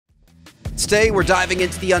Today, we're diving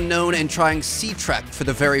into the unknown and trying SeaTrek for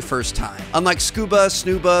the very first time. Unlike scuba,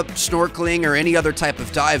 snuba, snorkeling, or any other type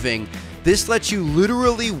of diving, this lets you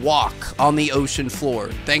literally walk on the ocean floor,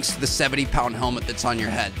 thanks to the 70-pound helmet that's on your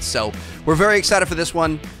head. So we're very excited for this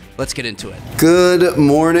one. Let's get into it. Good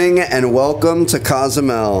morning and welcome to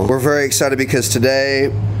Cozumel. We're very excited because today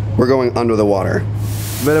we're going under the water.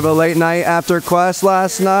 Bit of a late night after Quest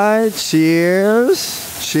last night.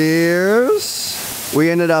 Cheers. Cheers. We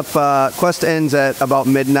ended up, Quest ends at about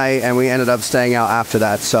midnight and we ended up staying out after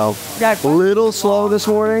that. So a little slow this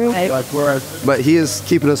morning, but he is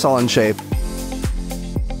keeping us all in shape.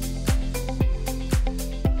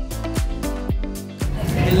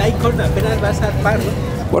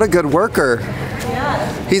 What a good worker.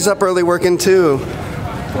 Yeah. He's up early working too.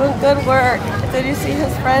 Doing good work. Did you see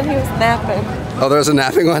his friend? He was napping. Oh, there's a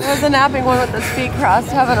napping one? There was a napping one with his feet crossed,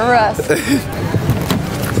 having a rest.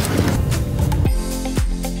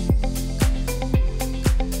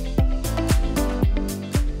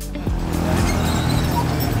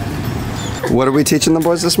 What are we teaching the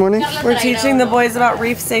boys this morning? We're teaching the boys about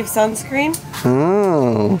reef safe sunscreen.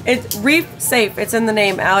 Oh. It's reef safe. It's in the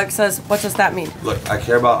name. Alex says, what does that mean? Look, I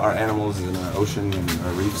care about our animals in our ocean and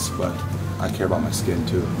our reefs, but I care about my skin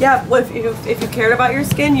too. Yeah, well, if you cared about your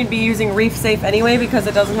skin, you'd be using reef safe anyway because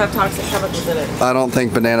it doesn't have toxic chemicals in it. I don't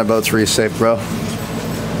think Banana Boat's reef safe, bro.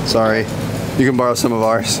 Sorry. You can borrow some of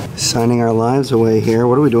ours. Signing our lives away here.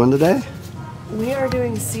 What are we doing today? We are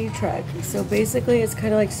doing SeaTrek. So basically it's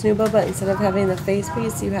kind of like snuba, but instead of having the face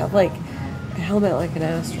piece, you have like a helmet like an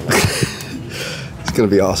astronaut. It's gonna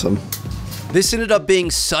be awesome. This ended up being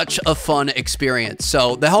such a fun experience.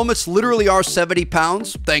 So the helmets literally are 70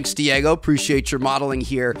 pounds. Thanks, Diego. Appreciate your modeling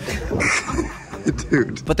here.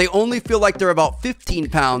 Dude. But they only feel like they're about 15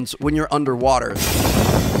 pounds when you're underwater.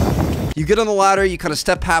 You get on the ladder, you kind of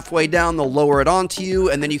step halfway down, they'll lower it onto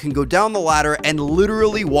you, and then you can go down the ladder and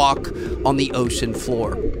literally walk on the ocean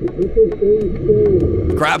floor.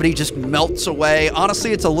 Gravity just melts away.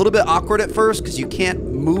 Honestly, it's a little bit awkward at first because you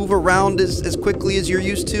can't move around as quickly as you're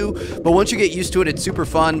used to, but once you get used to it, it's super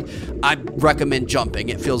fun. I recommend jumping.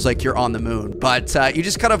 It feels like you're on the moon, but you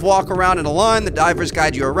just kind of walk around in a line. The divers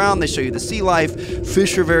guide you around. They show you the sea life.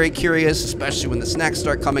 Fish are very curious, especially when the snacks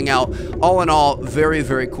start coming out. All in all, very,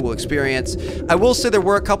 very cool experience. I will say there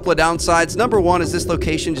were a couple of downsides. Number one is this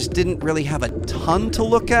location just didn't really have a ton to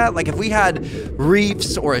look at. Like if we had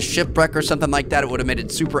reefs or a shipwreck or something like that, it would have made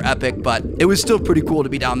it super epic, but it was still pretty cool to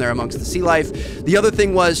be down there amongst the sea life. The other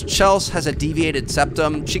thing was Chels has a deviated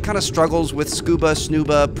septum. She kind of struggles with scuba,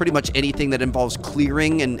 snuba, pretty much anything that involves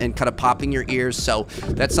clearing and kind of popping your ears. So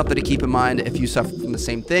that's something to keep in mind if you suffer from the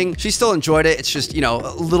same thing. She still enjoyed it. It's just, you know,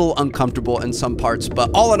 a little uncomfortable in some parts, but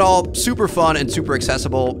all in all, super fun and super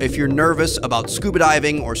accessible. If you're nervous about scuba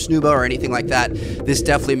diving or snuba or anything like that, this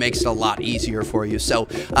definitely makes it a lot easier for you. So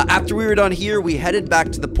after we were done here, we headed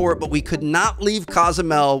back to the port, but we could not leave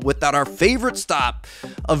Cozumel without our favorite stop,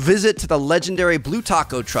 a visit to the legendary Blue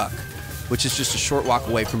Taco Truck, which is just a short walk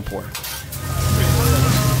away from port.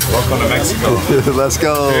 Welcome to Mexico. Let's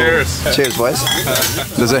go. Cheers. Cheers, boys.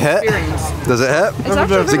 Does it hit? Does it hit?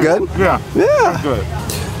 Is it good? Yeah. Yeah. Good.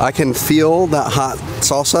 I can feel that hot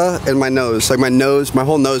salsa in my nose. Like my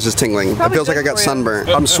whole nose is tingling. It feels like I got sunburnt.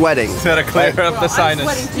 I'm sweating. Gotta clear up the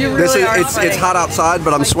sinus. It's hot outside,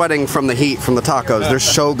 but I'm sweating from the heat from the tacos. They're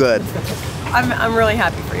so good. I'm really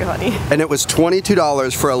happy for you, honey. And it was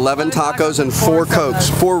 $22 for 11 tacos and 4 Cokes.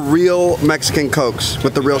 4 real Mexican Cokes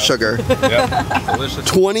with the real sugar. Yeah, delicious.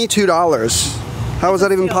 $22. How is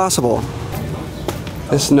that even possible?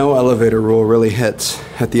 This no elevator rule really hits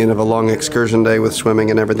at the end of a long excursion day with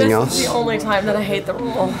swimming and everything else. This is the only time that I hate the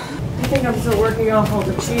rule. I think I'm still working off all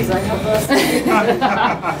the cheese I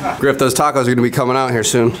have. Griff, those tacos are going to be coming out here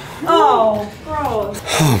soon. Oh, gross.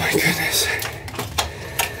 Oh my goodness.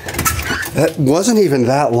 That wasn't even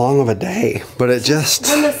that long of a day, but it just...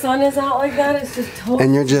 When the sun is out like that, it's just totally...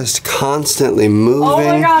 And you're just constantly moving. Oh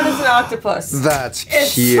my god, it's an octopus. That's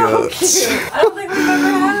it's cute. So cute. I don't think we've ever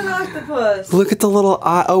had an octopus. Look at the little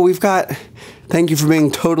eye. Oh, we've got... Thank you for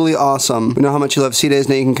being totally awesome. We know how much you love Sea Days.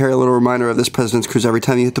 Now you can carry a little reminder of this President's Cruise every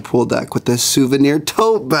time you hit the pool deck with this souvenir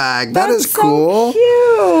tote bag. That's cool.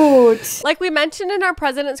 So cute. Like we mentioned in our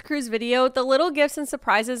President's Cruise video, the little gifts and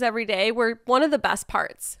surprises every day were one of the best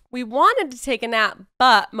parts. We wanted to take a nap,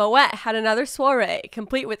 but Moet had another soiree,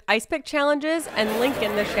 complete with ice pick challenges and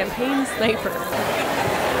Lincoln the champagne sniper.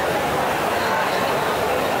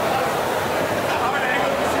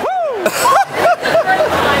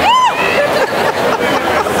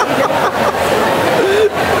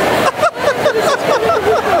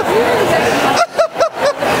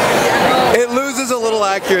 It loses a little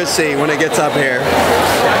accuracy when it gets up here.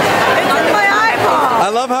 It's in my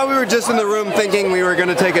just in the room thinking we were going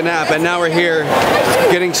to take a nap, and now we're here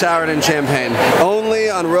getting showered in champagne. Only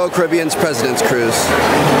on Royal Caribbean's President's Cruise.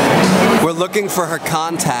 We're looking for her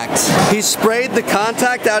contact. He sprayed the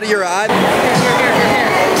contact out of your eye?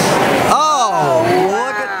 Oh,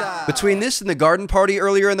 look at that. Between this and the garden party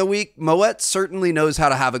earlier in the week, Moet certainly knows how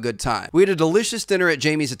to have a good time. We had a delicious dinner at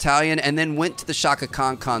Jamie's Italian and then went to the Shaka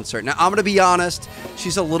Khan concert. Now, I'm going to be honest,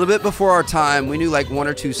 she's a little bit before our time. We knew like 1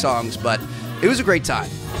 or 2 songs, but it was a great time.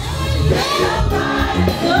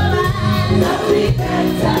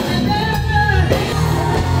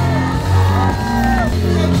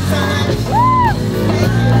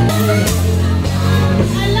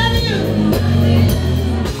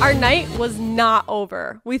 Our night was not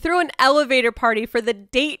over. We threw an elevator party for the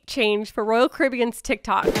date change for Royal Caribbean's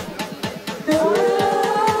TikTok.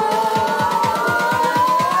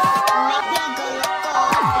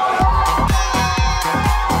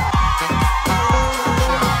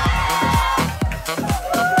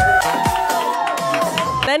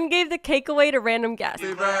 Then gave the cake away to random guests.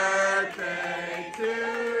 Happy birthday to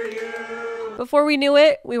you. Before we knew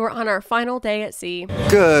it, we were on our final day at sea.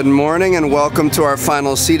 Good morning and welcome to our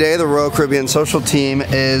final sea day. The Royal Caribbean social team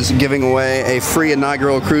is giving away a free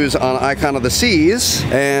inaugural cruise on Icon of the Seas,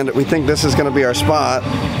 and we think this is going to be our spot.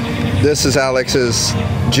 This is Alex's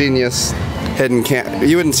genius hidden camera.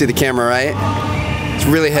 You wouldn't see the camera, right? It's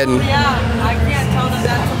really hidden. Yeah, I can't tell that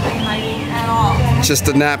that's something hiding at all. Just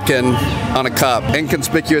a napkin on a cup,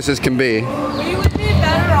 inconspicuous as can be. We would be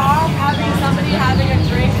better off having somebody having a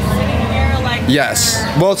drink sitting here like... Yes.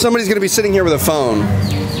 Well, somebody's going to be sitting here with a phone,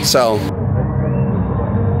 so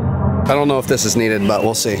I don't know if this is needed, but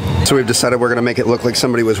we'll see. So we've decided we're going to make it look like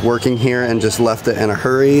somebody was working here and just left it in a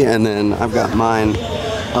hurry, and then I've got mine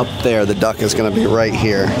up there. The duck is going to be right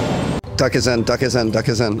here. Duck is in, duck is in, duck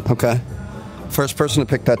is in. Okay. First person to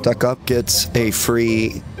pick that duck up gets a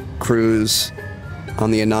free cruise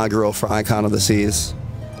on the inaugural for Icon of the Seas.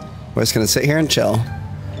 We're just going to sit here and chill.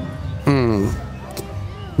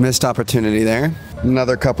 Missed opportunity there.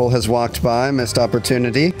 Another couple has walked by, missed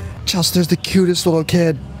opportunity. Chels, there's the cutest little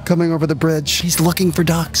kid coming over the bridge. He's looking for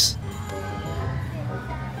ducks.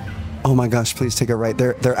 Oh my gosh, please take it right.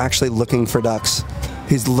 They're actually looking for ducks.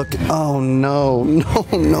 He's looking, oh no, no,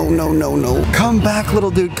 no, no, no, no. Come back, little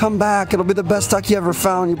dude, come back. It'll be the best duck you ever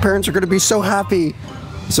found. Your parents are gonna be so happy.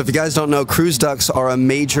 So if you guys don't know, cruise ducks are a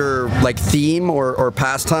major like theme or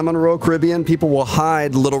pastime on Royal Caribbean. People will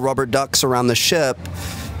hide little rubber ducks around the ship.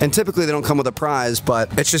 And typically they don't come with a prize,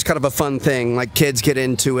 but it's just kind of a fun thing. Like kids get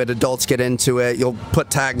into it, adults get into it. You'll put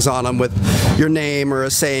tags on them with your name or a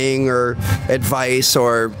saying or advice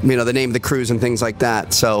or, you know, the name of the cruise and things like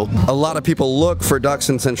that. So a lot of people look for ducks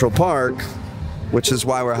in Central Park, which is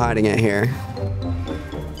why we're hiding it here.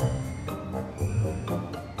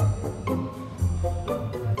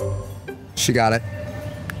 She got it.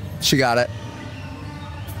 She got it.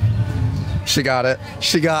 She got it.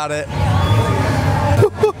 She got it.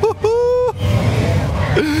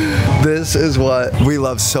 This is what we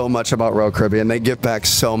love so much about Royal Caribbean. They give back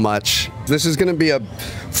so much. This is gonna be a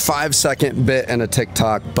 5-second bit in a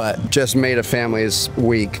TikTok, but just made a family's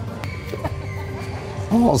week.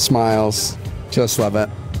 All smiles. Just love it.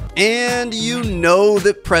 And you know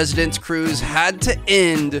that President's Cruise had to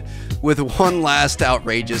end with one last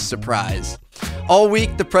outrageous surprise. All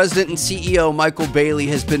week, the president and CEO, Michael Bailey,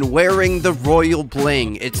 has been wearing the Royal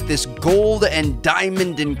Bling. It's this gold and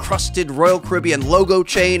diamond encrusted Royal Caribbean logo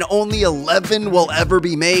chain. Only 11 will ever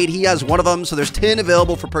be made. He has one of them, so there's 10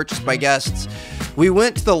 available for purchase by guests. We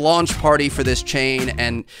went to the launch party for this chain,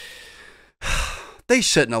 and they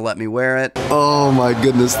shouldn't have let me wear it. Oh my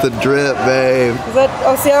goodness, the drip, babe. Is that,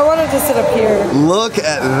 oh, see, I wanted to sit up here. Look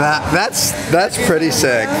at that. That's pretty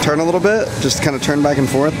sick. Turn a little bit. Just kind of turn back and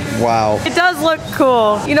forth. Wow. It does look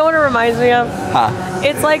cool. You know what it reminds me of? Huh.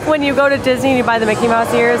 It's like when you go to Disney and you buy the Mickey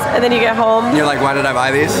Mouse ears, and then you get home. You're like, why did I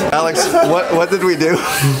buy these? Alex, what did we do?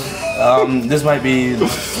 This might be the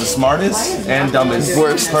smartest and dumbest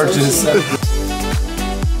Worst purchase.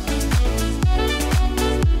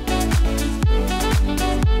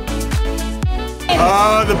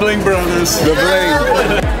 The Bling brothers. The Bling.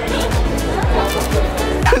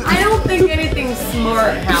 I don't think anything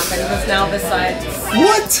smart happened just now besides...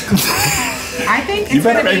 What? I think it's You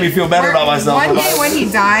better gonna make be- me feel better about myself. One day when he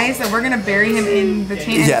dies, that we're gonna bury him in the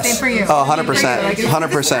chain. Yes. Same for you. Oh, 100%. Like, it's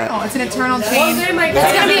 100%. It's an eternal chain.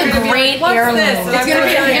 It's gonna be a great heirloom. It's gonna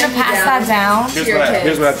be. You're gonna pass that down. Here's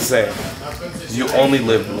what I have to say. You only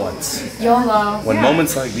live once. YOLO. When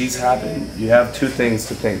moments like these happen, you have 2 things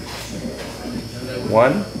to think.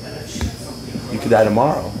 1, you could die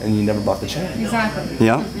tomorrow and you never bought the chain. Exactly.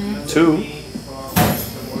 Yeah. 2,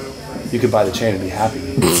 you could buy the chain and be happy.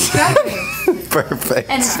 Exactly. Perfect.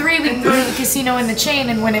 And 3, we can go to the casino in the chain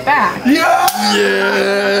and win it back. Yeah.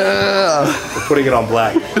 We're putting it on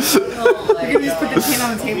black. You can just put the chain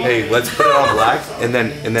on the table. Hey, let's put it on black and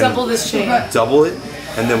then Double this chain. double it,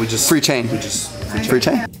 and then we just Free chain. We just Free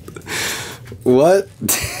chain. What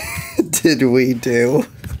did we do?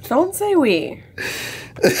 Don't say we.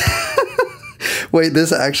 Wait,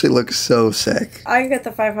 this actually looks so sick. I get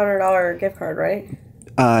the $500 gift card, right?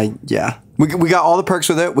 Yeah. We got all the perks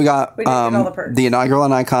with it. We got We did get all the perks. the inaugural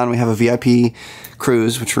and icon. We have a VIP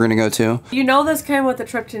cruise, which we're gonna go to. You know this came with the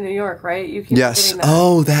trip to New York, right? You keep Yes. getting that.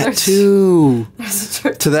 Oh, that There's- too. There's a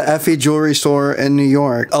trip. To the Effie jewelry store in New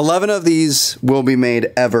York. 11 of these will be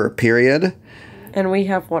made ever, period. And we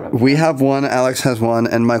have one of them. We have one, Alex has one,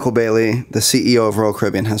 and Michael Bailey, the CEO of Royal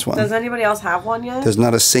Caribbean, has one. Does anybody else have one yet? There's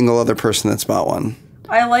not a single other person that's bought one.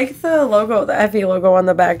 I like the logo, the Effie logo on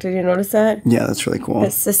the back. Did you notice that? Yeah, that's really cool.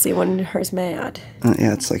 It's sissy when her's mad.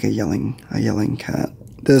 Yeah, it's like a yelling cat.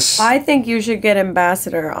 This I think you should get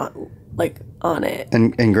ambassador on it.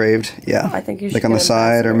 engraved, yeah. I think you should like on get the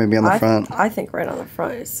side or ambassador. maybe on the front. I think right on the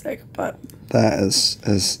front is sick, but That is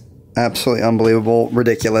absolutely unbelievable,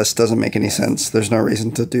 ridiculous, doesn't make any sense. There's no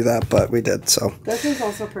reason to do that, but we did, so this is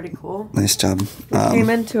also pretty cool. nice job. Came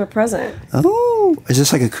into a present. Oh, is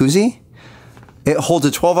this like a koozie? It holds a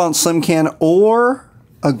 12-ounce slim can or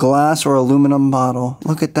a glass or aluminum bottle.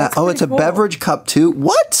 Look at that. That's Oh, it's a pretty cool. beverage cup too.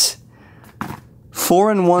 What?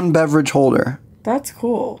 4-in-1 beverage holder. That's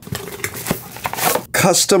cool.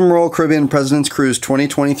 Custom Royal Caribbean President's Cruise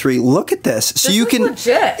 2023. Look at this. So This you is can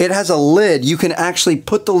legit. It has a lid. You can actually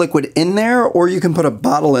put the liquid in there or you can put a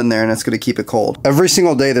bottle in there and it's going to keep it cold. Every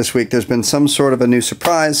single day this week there's been some sort of a new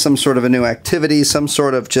surprise, some sort of a new activity, some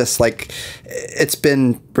sort of just like it's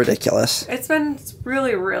been ridiculous. It's been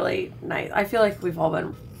really, really nice. I feel like we've all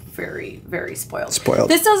been very, very spoiled. Spoiled.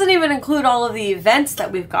 This doesn't even include all of the events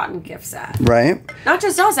that we've gotten gifts at. Right? Not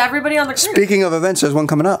just us, everybody on the cruise. Speaking of events, there's one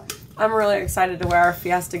coming up. I'm really excited to wear our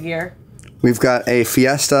Fiesta gear. We've got a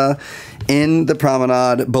fiesta in the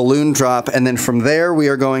promenade, balloon drop, and then from there we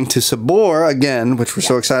are going to Sabor again, which we're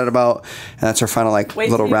so excited about. And that's our final like Wait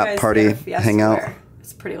little till you wrap guys party get a Fiesta hangout. wear.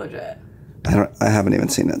 It's pretty legit. I haven't even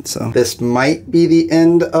seen it, so this might be the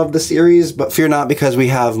end of the series, but fear not because we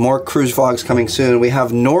have more cruise vlogs coming soon. We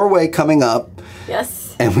have Norway coming up,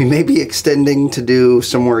 Yes. and we may be extending to do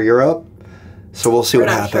somewhere Europe. So we'll see We're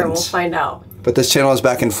what not happens. sure. We'll find out. But this channel is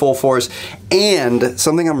back in full force. And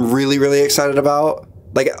something I'm really, really excited about,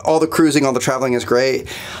 like all the cruising, all the traveling is great.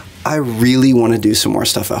 I really want to do some more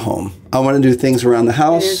stuff at home. I want to do things around the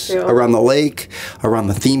house, too. around the lake, around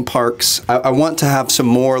the theme parks. I want to have some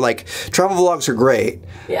more, like, travel vlogs are great,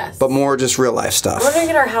 Yes. but more just real life stuff. We're going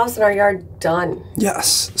to get our house and our yard done.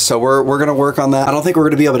 Yes. So we're going to work on that. I don't think we're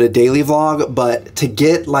going to be able to daily vlog, but to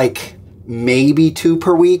get like maybe 2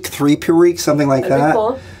 per week, 3 per week, something like That'd be that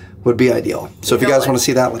cool. would be ideal. So if you know guys what? want to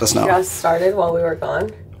see that, let us know. Just started while we were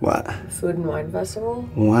gone. What? Food and Wine Festival.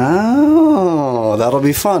 Wow, that'll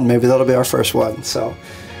be fun. Maybe that'll be our first one. So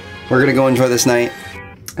we're going to go enjoy this night,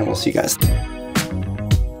 and we'll see you guys.